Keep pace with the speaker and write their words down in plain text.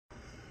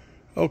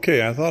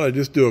Okay, I thought I'd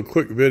just do a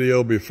quick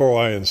video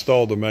before I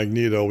installed the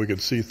magneto. We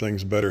could see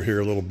things better here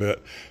a little bit.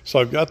 So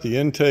I've got the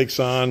intakes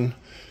on.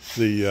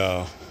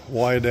 The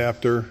Y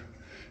adapter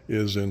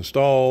is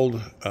installed.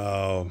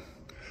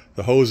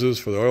 The hoses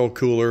for the oil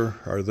cooler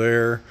are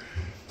there.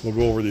 We'll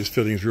go over these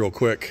fittings real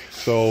quick.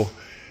 So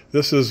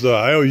this is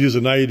I always use a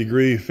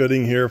 90-degree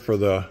fitting here for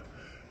the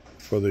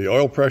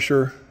oil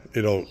pressure.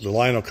 The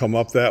line will come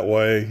up that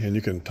way, and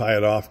you can tie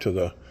it off to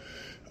the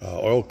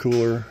oil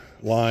cooler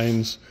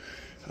lines.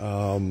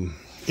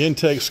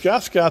 Intake,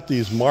 Scott's got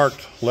these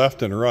marked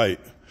left and right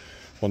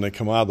when they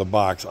come out of the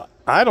box.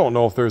 I don't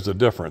know if there's a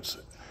difference.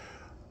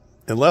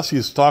 Unless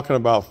he's talking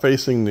about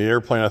facing the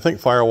airplane. I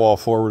think firewall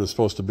forward is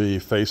supposed to be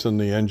facing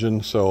the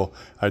engine, so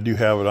I do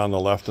have it on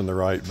the left and the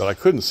right, but I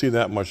couldn't see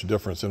that much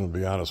difference in it, to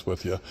be honest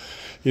with you.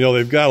 You know,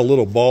 they've got a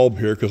little bulb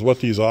here, because what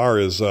these are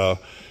is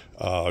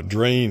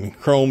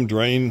chrome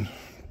drain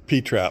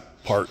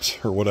P-trap parts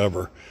or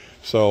whatever.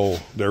 So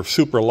they're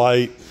super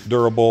light,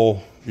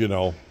 durable, you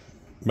know,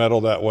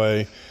 metal that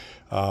way.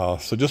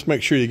 So just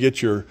make sure you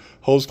get your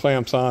hose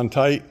clamps on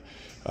tight,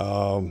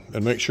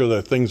 and make sure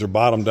that things are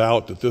bottomed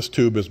out, that this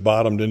tube is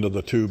bottomed into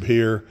the tube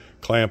here.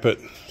 Clamp it.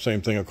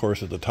 Same thing, of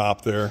course, at the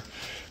top there.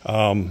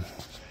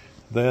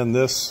 Then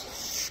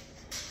this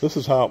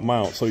is how it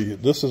mounts. So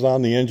this is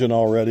on the engine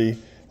already.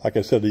 Like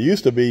I said, it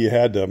used to be you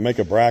had to make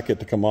a bracket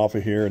to come off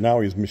of here. Now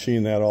he's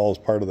machined that all as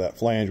part of that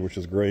flange, which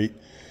is great.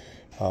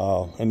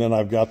 And then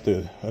I've got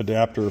the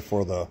adapter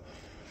for the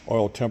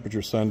oil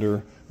temperature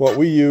sender. What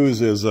we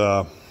use is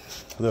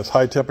this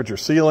high temperature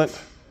sealant.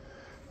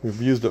 We've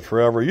used it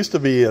forever. It used to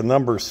be a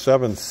number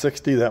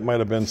 760. That might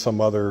have been some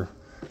other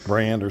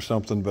brand or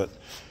something, but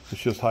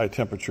it's just high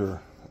temperature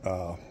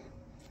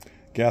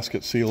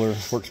gasket sealer.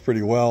 Works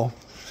pretty well.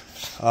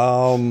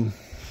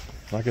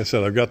 Like I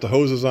said, I've got the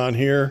hoses on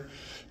here.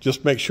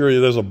 Just make sure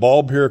there's a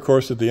bulb here, of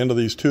course, at the end of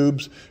these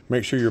tubes.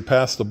 Make sure you're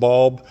past the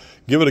bulb.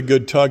 Give it a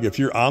good tug. If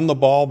you're on the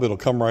bulb, it'll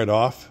come right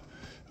off.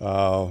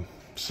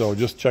 So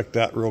just check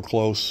that real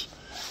close,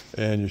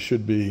 and you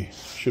should be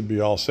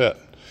all set.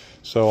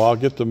 So I'll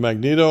get the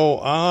magneto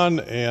on,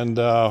 and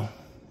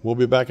we'll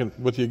be back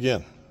with you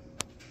again.